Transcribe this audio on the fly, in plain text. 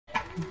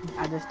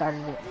I just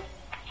started it.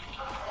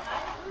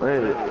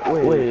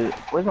 Wait.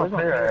 Where's my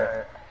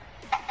player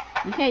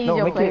You can't use at? No,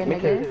 your player,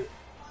 make nigga. it.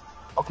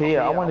 Okay,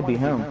 yeah, I want to be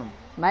him.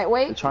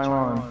 Lightweight? The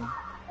Chiron.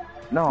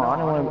 No, I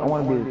don't want. I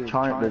want to be the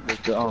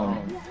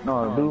Chiron.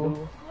 No, dude.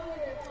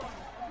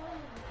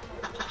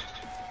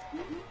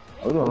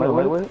 Are we doing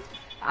lightweight?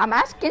 I'm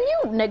asking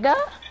you, nigga.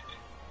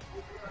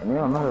 I mean,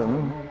 I'm not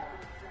me.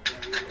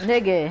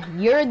 Nigga,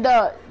 you're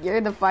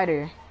the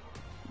fighter.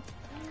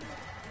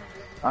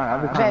 Alright,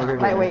 I'll be Bet,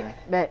 lightweight.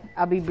 Bet,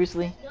 I'll be Bruce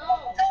Lee.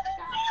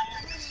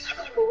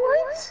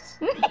 What?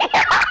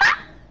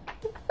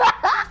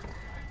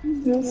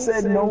 You just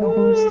said no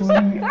Bruce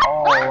Lee.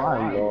 Oh my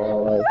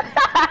god.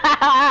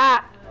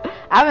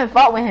 I haven't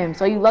fought with him,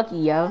 so you lucky,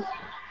 yo.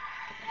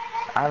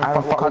 I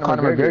haven't fought with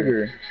Conor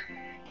McGregor.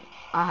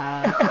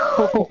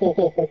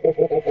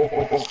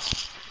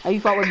 Have you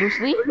fought with Bruce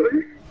Lee?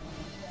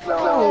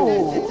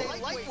 No.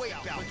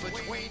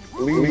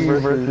 Lee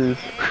versus.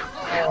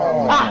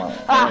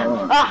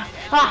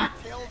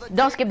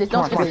 Don't skip this.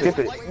 Don't skip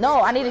this.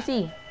 No, I need to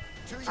see.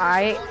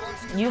 Alright,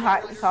 you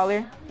hot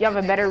caller. You have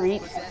a better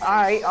reach.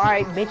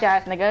 Alright, bitch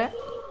ass nigga.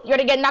 You're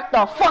gonna get knocked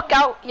the fuck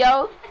out,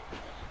 yo.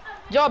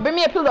 Joe, bring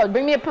me a pillow.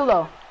 Bring me a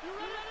pillow.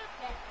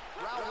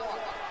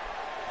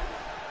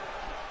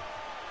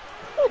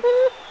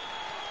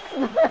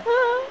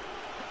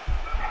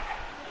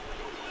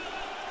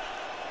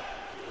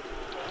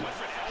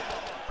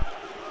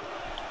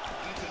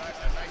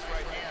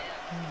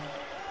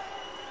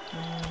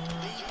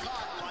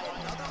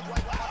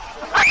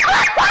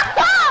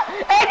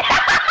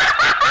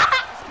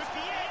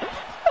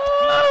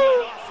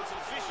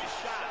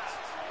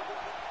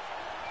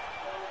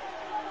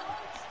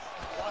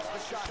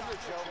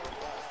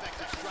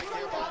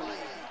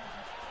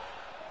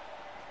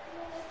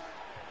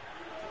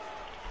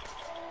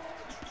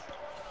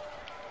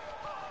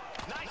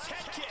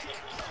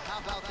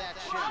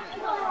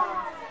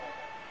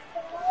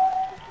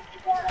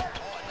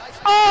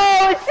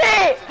 Oh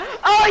shit!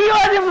 Oh, you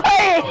wasn't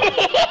playing!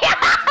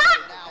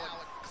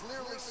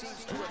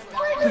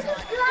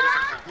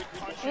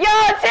 Yo,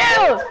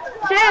 chill!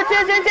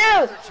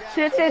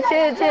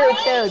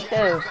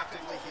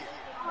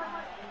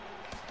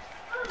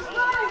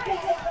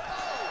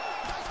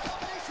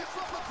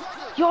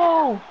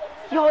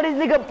 Yo, this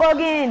nigga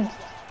bugging!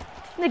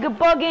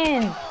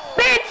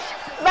 Bitch!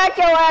 Back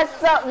your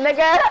ass up,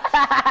 nigga!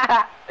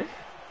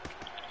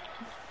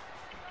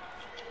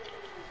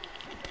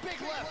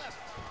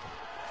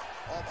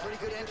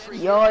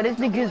 Yo, this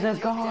nigga's a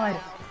god.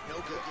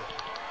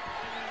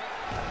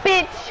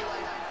 Bitch!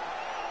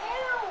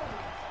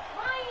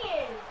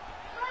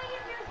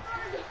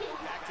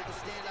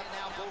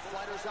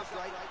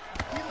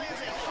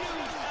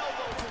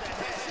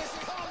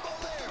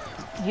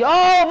 Yo,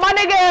 my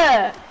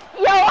nigga!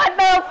 Yo, what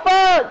the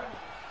fuck?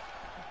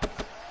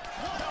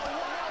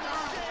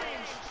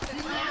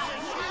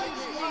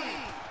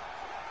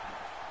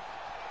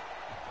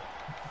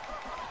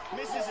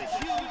 Misses a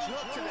huge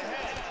hook to the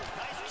head.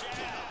 Nice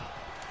jab.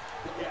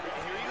 Yeah,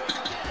 here he goes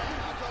again.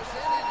 Goes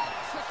in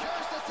and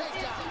secures the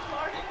takedown.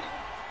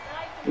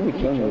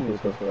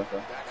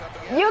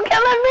 You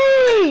killing me,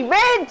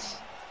 bitch!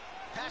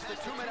 Past the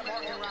 2-minute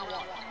mark in round 1.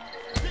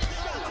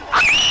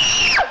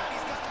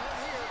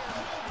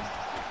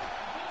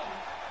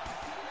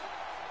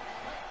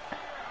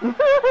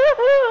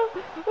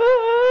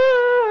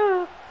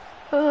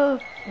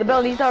 The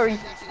bell needs hurry.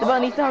 The bell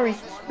needs hurry.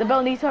 The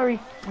bell needs hurry.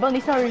 The bell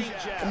needs hurry.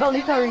 The bell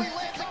needs hurry.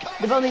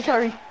 The bell needs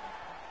hurry.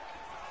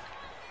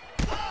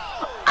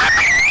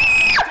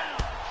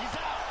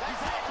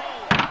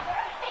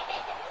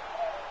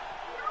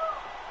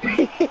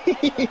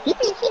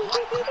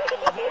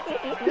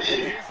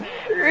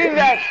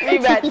 Rematch.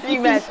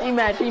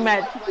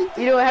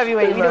 You do a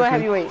heavyweight.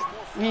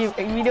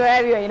 We do a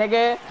heavyweight,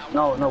 nigga.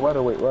 No,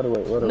 welterweight.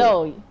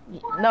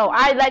 No,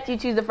 I let you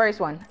choose the first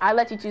one.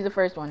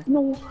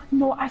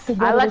 No, I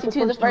said. I let you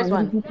choose the first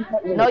one.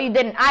 No, you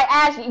didn't. I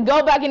asked you,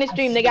 go back in the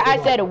stream, nigga. I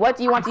said, what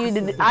do you want to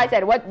do? I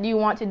said, what do you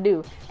want to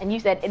do? And you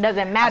said, it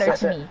doesn't matter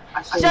to me.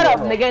 Shut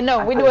up, nigga.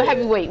 No, we do a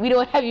heavyweight.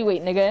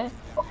 nigga.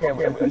 Okay,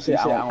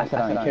 shut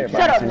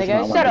up,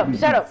 nigga.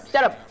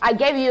 Shut up. I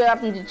gave you the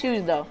option to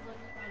choose, though.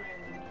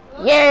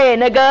 Yeah,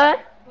 nigga.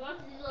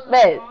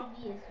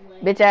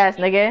 Bitch ass,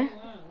 nigga.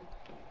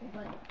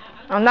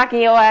 I'm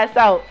knocking your ass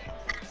out.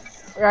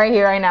 Right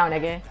here, right now,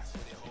 nigga.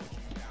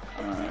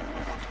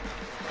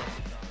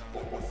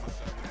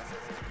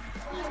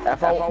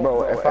 If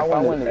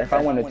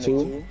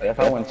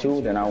I win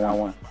two, then I won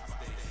one.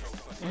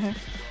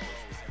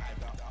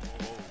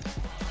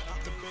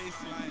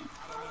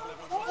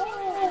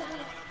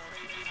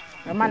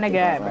 Where my nigga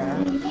at, bro?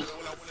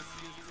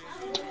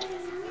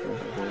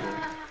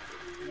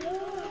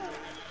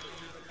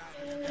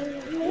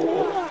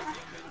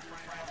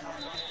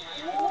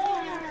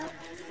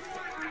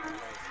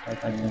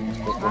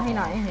 Why he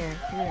not in here?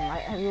 He in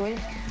light heavyweight?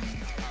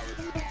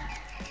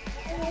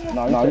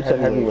 No, you said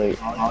heavyweight.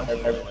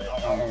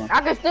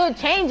 I can still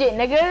change it,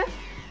 nigga.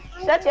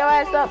 Shut your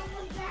ass up.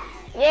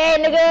 Yeah,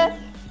 nigga.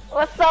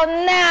 What's up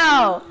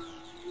now?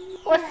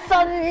 What's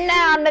up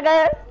now,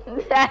 nigga?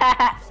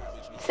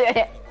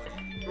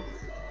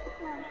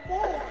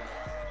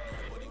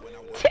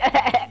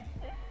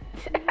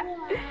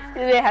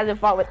 This hasn't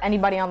fought with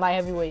anybody on light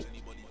heavyweight.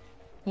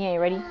 He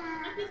ain't ready.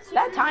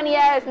 That tiny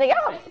ass nigga.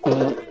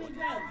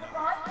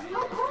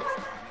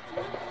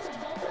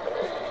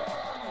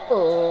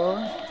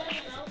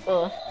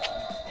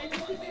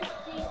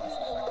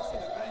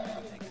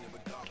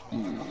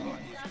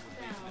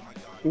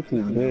 This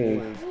is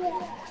big.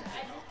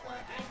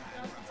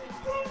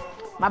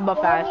 My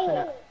buff ass.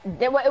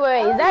 Wait,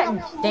 is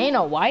that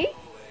Dana White?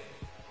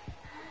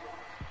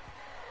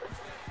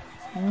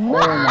 Oh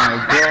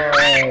my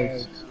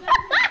gosh.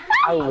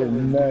 I would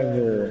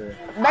never.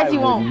 Bet you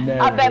won't.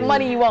 Never. I bet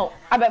money you won't.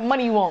 I bet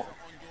money you won't.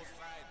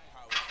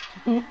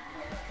 I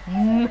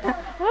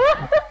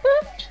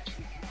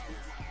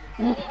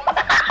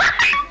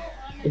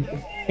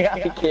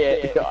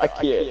can't. I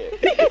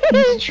can't.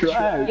 He's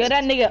trash. Yo,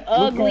 that nigga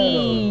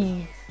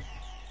ugly.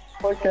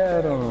 Look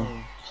at him.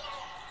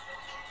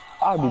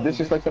 I'd be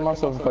disrespecting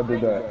myself if I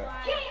did that.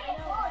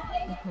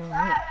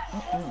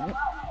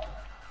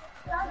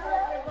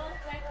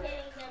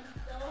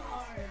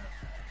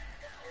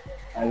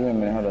 Wait a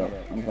minute, hold up.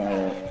 I'm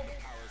gonna...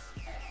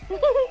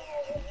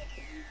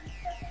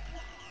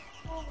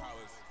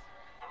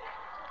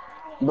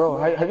 Bro,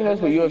 have you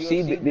noticed with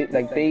UFC, they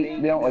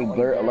don't like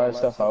blur a lot of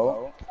stuff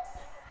out?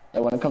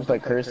 Like when it comes to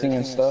like cursing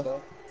and stuff?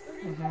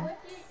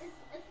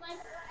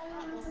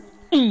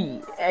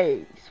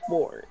 EA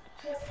Sports.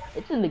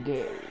 It's in the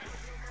game.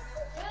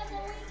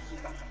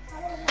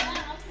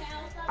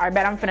 Alright,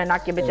 bet I'm finna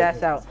knock your bitch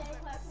ass out.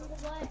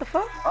 What the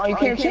fuck? Oh, you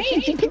can't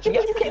change. You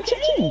can't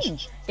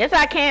change. Yes,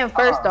 I can,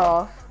 first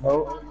off.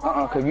 No,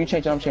 cause if you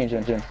change, I'm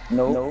changing, Jim.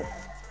 No.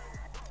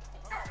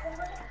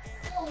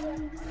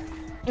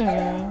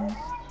 Gotta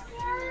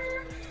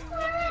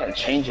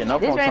change it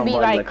up This on gonna be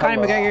somebody. like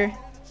Conor McGregor.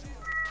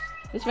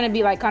 This gonna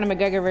be like Conor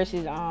McGregor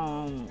versus,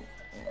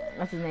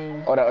 what's his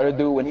name? Oh, that other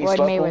dude when he Floyd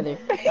slept Mayweather.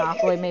 Nah,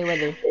 Floyd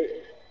Mayweather.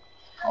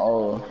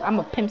 Oh. I'm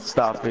a pimp.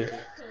 Stop it.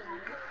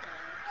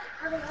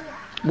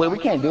 Wait, we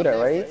can't do that,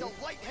 right? It's a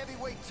light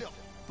heavyweight tilt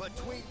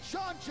between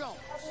John Jones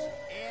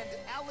and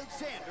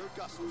Alexander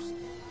Gustafsson.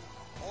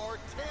 Our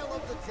tale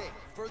of the tape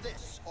for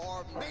this,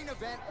 our main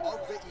event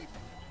of the evening.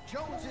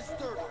 Jones is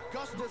 30,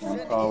 Gustafsson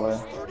is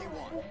 31.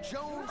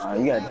 Jones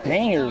You got,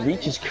 dang, your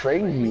reach is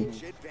crazy.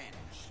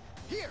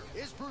 Here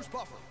is Bruce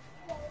Buffer.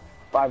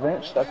 5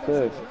 inch, that's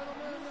good.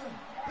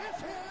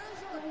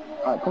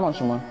 Alright, come on,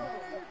 Shimon.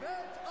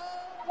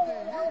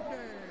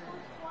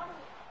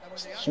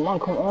 Shimon,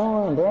 come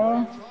on,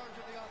 bro.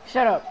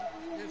 Shut up.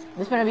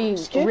 This gonna be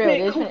Skip real.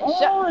 it, come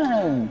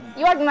on.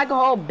 You acting like a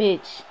whole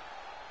bitch.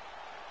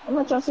 I'm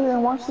not trying to sit here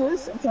and watch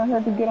this. I'm trying to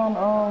have to get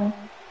on,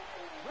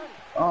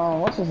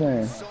 what's his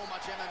name? So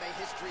much MMA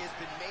history has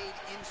been made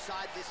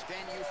inside this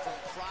venue, from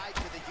Pride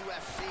to the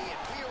UFC, and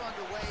we are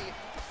underway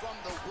from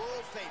the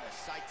world famous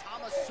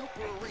Saitama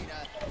Super Arena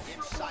in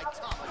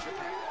Saitama,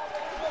 Japan.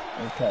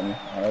 Okay,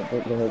 alright, go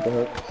ahead.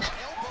 Elbow up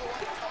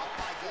top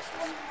by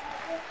Gustafsson.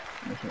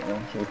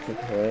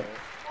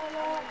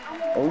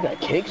 Oh, we got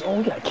kicks?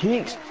 Oh,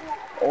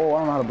 Oh, I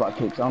don't know how to block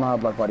kicks. I don't know how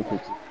to block body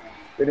kicks.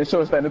 They didn't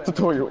show us that in the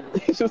tutorial.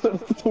 They showed us that in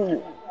the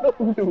tutorial. No,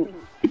 dude.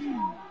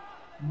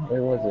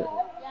 Where was it?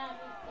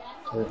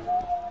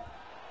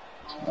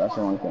 That's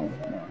the wrong thing.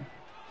 No.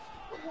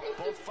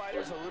 Both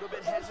fighters a little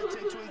bit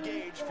hesitant to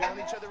engage, feeling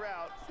each other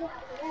out. Well, he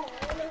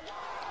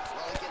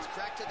gets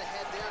cracked to the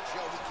head there,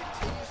 Joe. He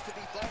continues to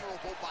be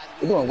vulnerable by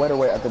We're doing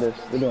welterweight after this.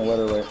 We're doing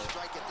welterweight.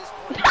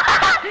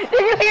 Did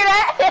you hear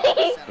that?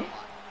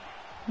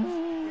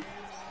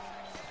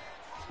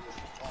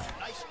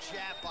 Nice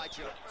jab by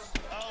Jones.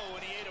 Oh,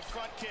 and he ate a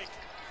front kick.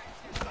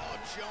 Oh,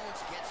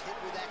 Jones gets hit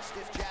with that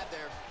stiff jab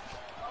there.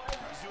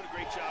 He's doing a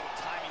great job of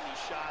timing these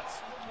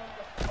shots.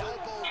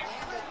 Elbow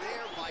landed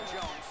there by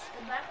Jones.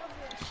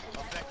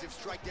 Effective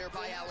strike there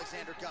by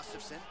Alexander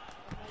Gustafsson.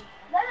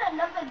 Is that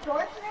another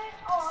door today?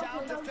 Oh,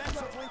 Sound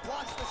defensively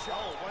blocks the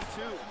shot.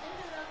 1-2.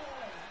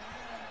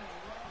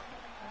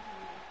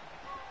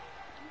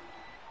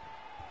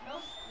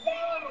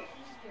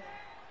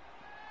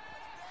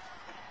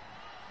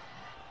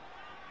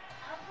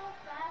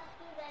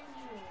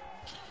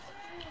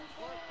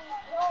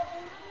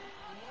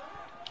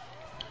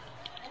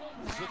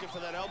 He's looking for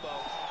that elbow.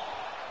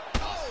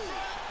 Oh!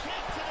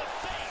 Kick to the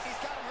face. He's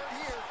got him hurt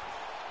here.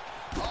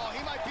 Oh,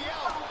 he might be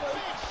out.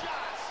 Big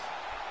shots.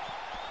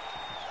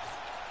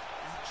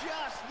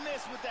 Just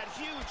missed with that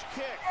huge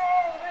kick.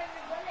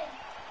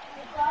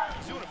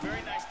 He's doing a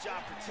very nice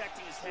job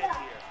protecting his head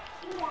here.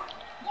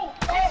 Oh!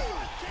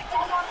 Kick to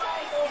the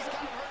face. He's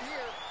got him hurt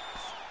here.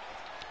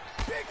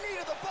 Big knee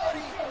to the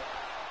body.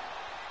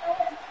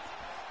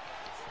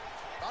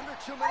 Under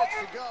 2 minutes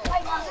to go. Oh!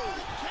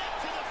 Kick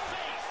to the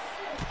face.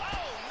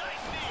 Oh,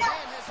 nice knee.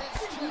 Man has hit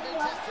his chin and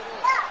tested it.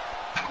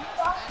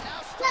 And now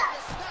starting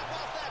to snap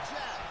off that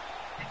jab.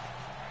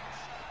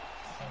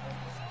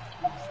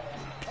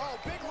 Oh,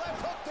 big left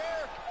hook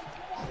there.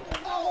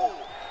 Oh!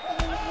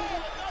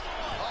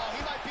 Oh, he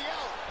might be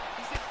out.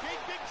 He's in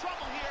big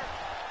trouble here.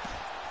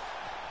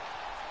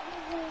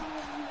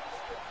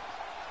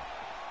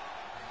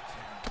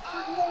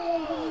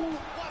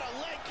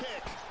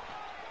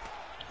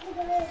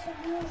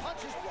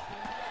 Punches blocked.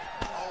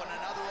 Oh, and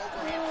another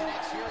overhand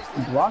connects here.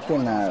 He's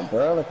Blocking that,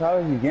 bro. Like, how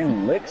are you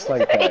getting licks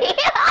like that?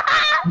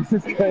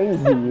 This is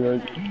crazy.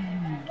 Like,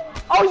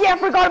 Oh yeah, I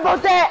forgot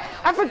about that.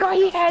 I forgot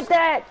he had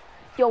that.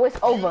 Yo, it's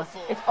over.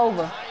 It's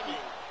over.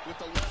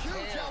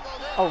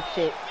 Oh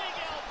shit.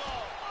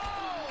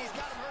 He's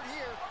got him hurt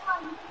here.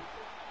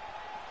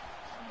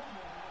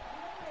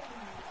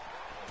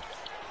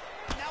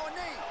 Now a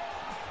knee.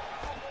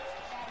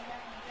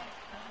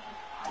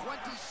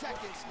 20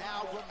 seconds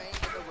now remain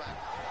in the round.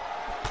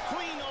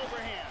 Clean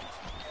overhand.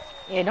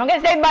 Yeah, don't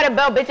get saved by the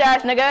bell, bitch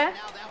ass nigga. Now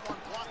that one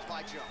blocked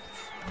by Jones.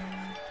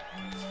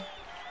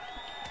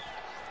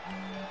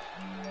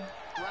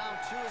 Round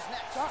 2 is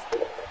next. All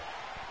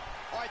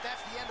right,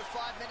 that's the end of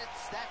 5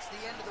 minutes. That's the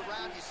end of the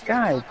round. You see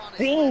God on his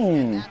damn. left,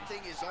 and that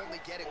thing is only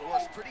getting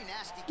worse. Pretty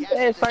nasty gas.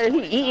 yeah, sorry, he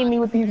eating me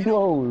with these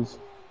blows.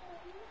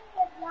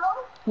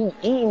 He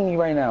eating me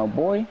right now,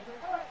 boy.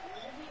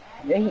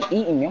 Yeah, he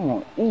eating me. I'm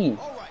gonna eat.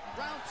 All right,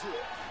 round 2.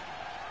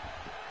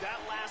 That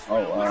last Oh,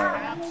 round was wow.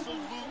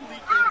 absolutely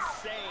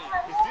insane.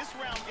 If this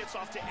round gets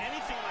off to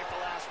anything like the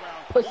last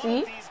round, Pussy. one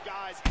of these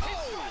guys kicked him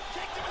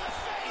in the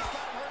face.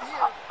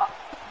 Got him hurt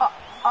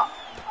here.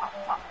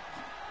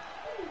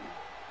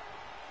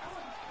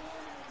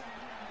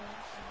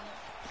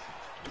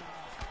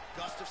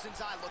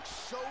 Gustafson's eye looks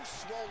so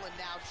swollen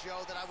now,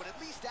 Joe, that I would at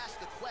least ask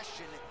the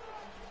question,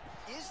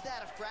 is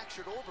that a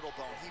fractured orbital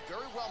bone? He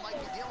very well might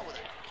be dealing with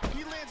it.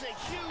 He lands a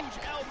huge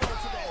elbow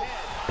to the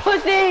head.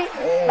 Pussy.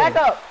 Back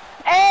up.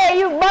 Hey,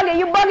 you bugging,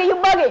 you bugging, you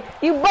bugging,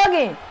 you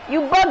bugging,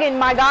 you bugging,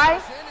 my guy.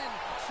 In and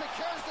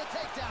secures the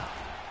takedown.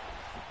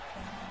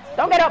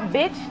 Don't get up,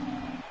 bitch.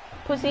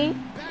 Pussy.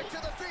 Back to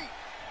the feet.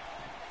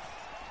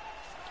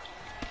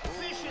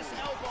 Vicious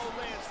elbow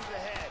lands to the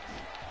head.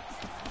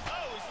 Oh,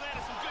 he's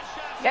landed some good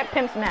shots. Get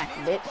pimp smack,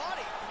 bitch.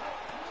 Body.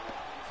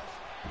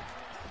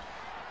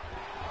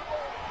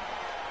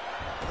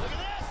 Look at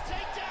this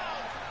takedown.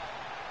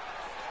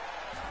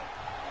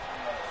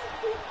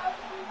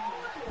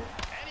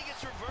 And he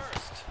gets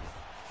reversed.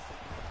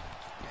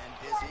 And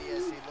busy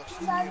as he looks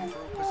to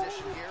improve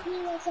position here.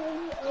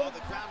 Oh,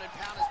 the ground and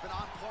pound has been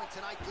on point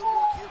tonight. Good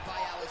work here by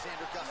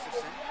Alexander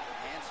Gustafsson.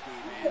 And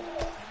speed, man.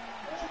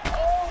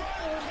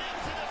 Kick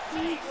to the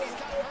face. He's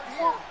got hurt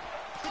here.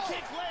 The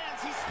kick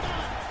lands. He's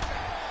stunned.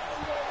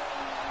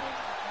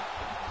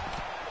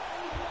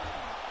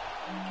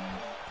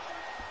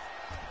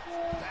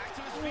 Back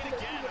to his feet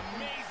again.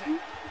 Amazing.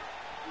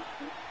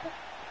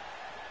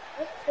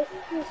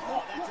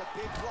 Oh, that's a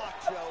big block,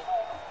 Joe.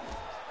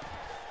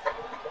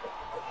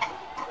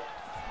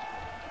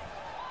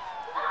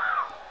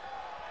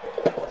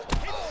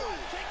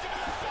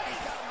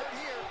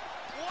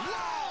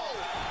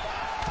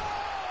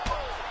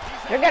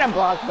 You're getting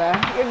blocked, bro.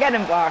 You're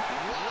getting blocked.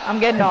 I'm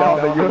getting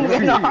off. No, I'm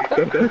getting off.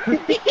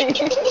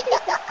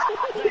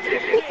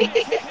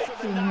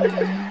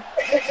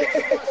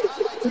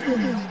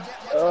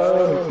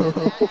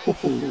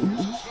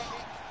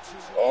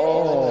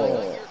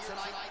 Oh.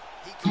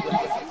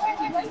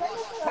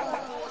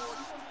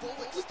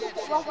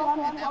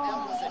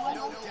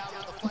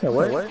 Okay,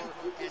 what?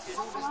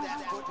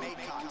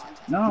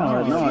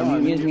 No,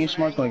 me and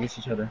Smart going against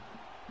each other.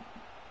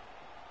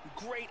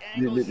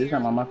 This is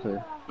not my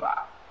career.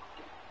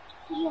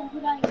 You gonna do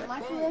that in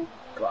my career?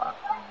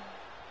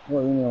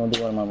 What do you mean I'm gonna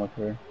do what in my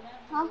career?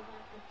 Huh?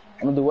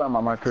 I'm gonna do what in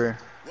my career?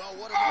 Well,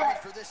 what a moment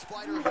for this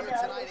fighter here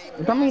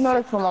tonight. Tell me you know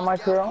that's from my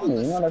career. I don't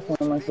mean, you know that's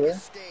from my career.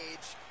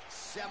 Stage,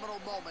 seminal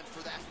moment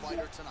for that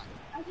fighter tonight.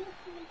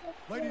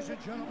 Ladies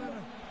and gentlemen,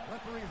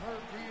 referee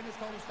Herb Dean is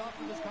going to stop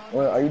for this contest.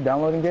 Wait, are you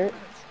downloading it?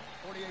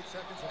 48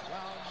 seconds of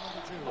round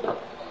number 2.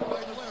 By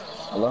the winner,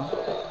 Hello?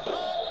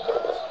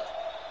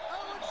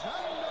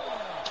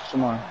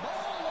 Come on.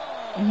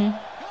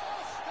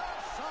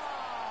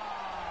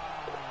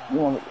 You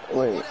want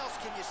wait? What else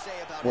can you say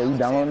about Well, you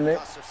downloading it?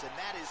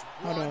 That is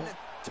Hold one on.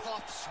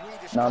 tough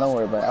Swedish No, don't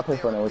worry about it. I'll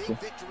customer play right Fortnite with there.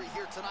 you. Big victory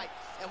here tonight.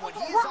 And when he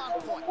is on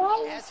point,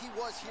 as he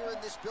was here in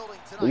this building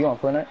Are you tonight, on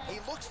Fortnite? he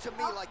looks to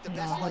me like the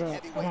best hold light on.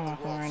 heavyweight in the Hold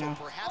on, world. right So now.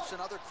 perhaps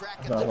another crack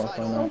at Hold the on,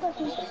 title hold will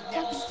be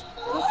next.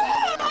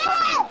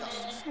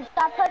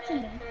 Stop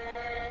touching me.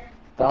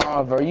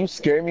 Nah, bro, you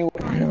scared me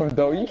with him,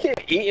 though. You can't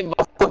eat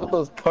myself with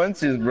those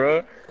punches,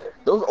 bro.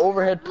 Those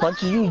overhead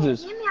punches, you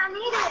just Jimmy, I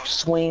need it.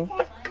 swing.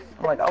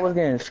 I'm like, I was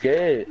getting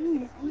scared.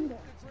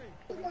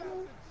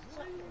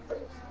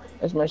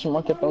 This man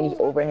Shimon kept on these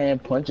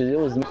overhand punches. It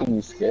was making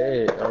me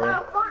scared,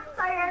 bro.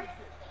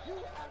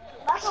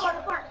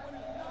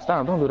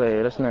 Stop, don't do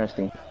that. That's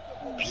nasty.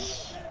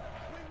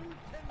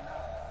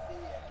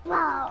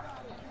 Wow.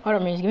 Hold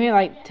on, Maurice. Give me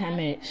like 10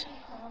 minutes.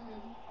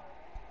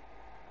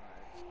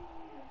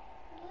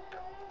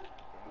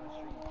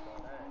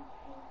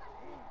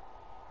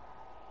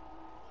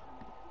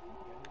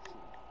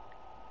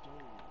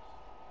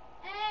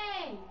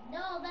 Hey,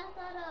 no, that's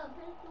not a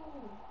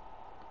pistol.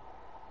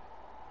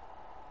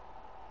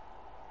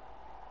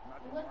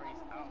 What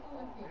type of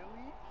pistol is it?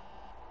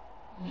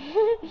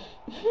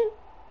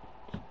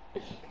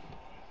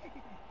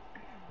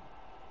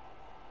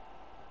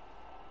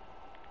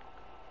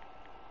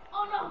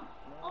 Oh no!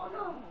 Oh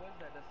no!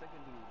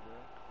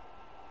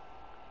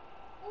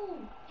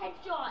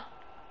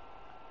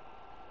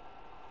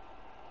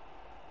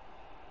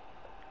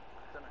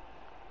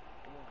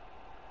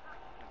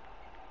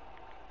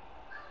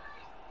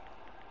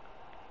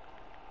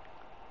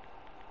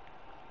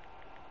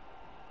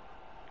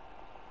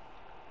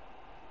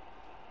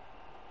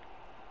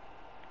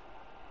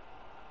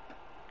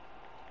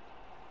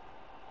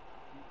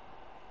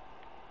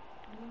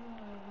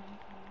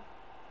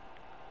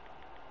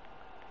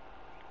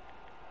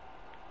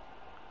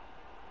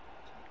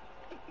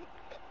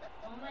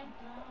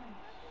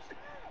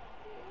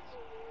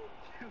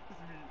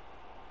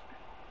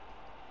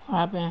 What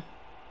happened?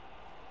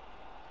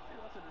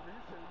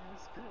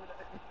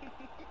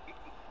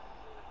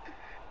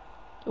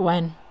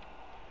 When?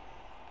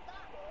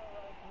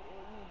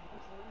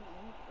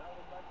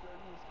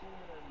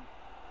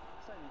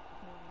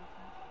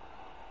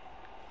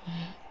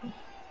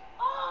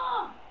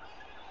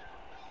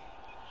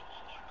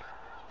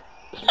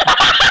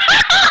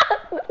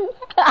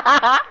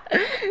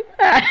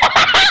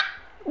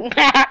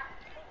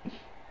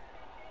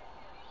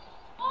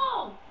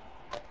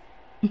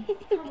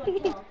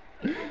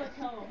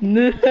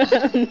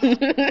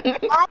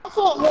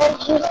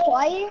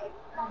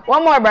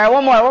 One more, bro.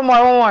 One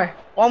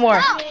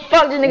more.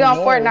 Fuck this nigga on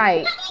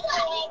Fortnite.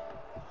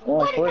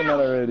 Oh, Fortnite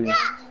already.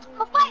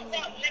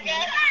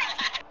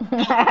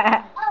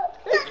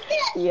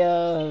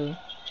 Yo.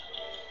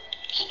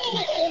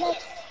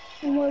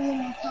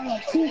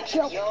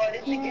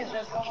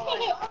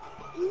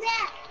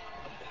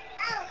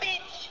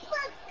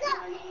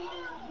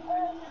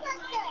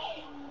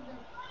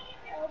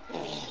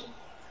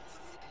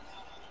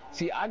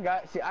 I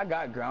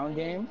got ground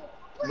game,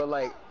 but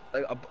like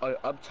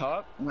up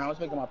top when I was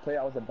making my play,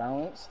 I was a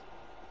balanced.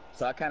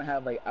 So I kind of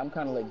have like I'm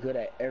kind of like good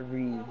at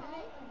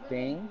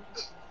everything.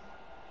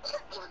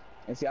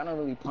 And see, I don't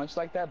really punch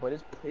like that, but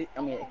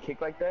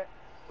kick like that.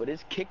 But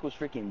his kick was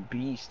freaking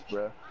beast,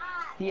 bro.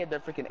 He had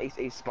that freaking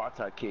ace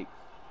Sparta kick,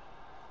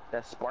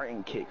 that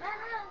Spartan kick.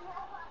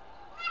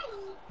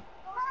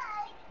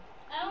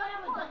 I don't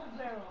have a double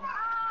barrel.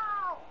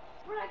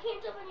 Bro, I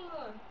can't jump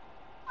anymore.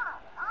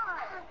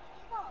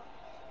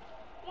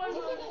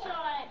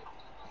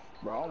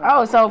 Bro,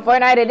 Oh, so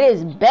Fortnite it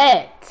is.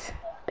 Bet.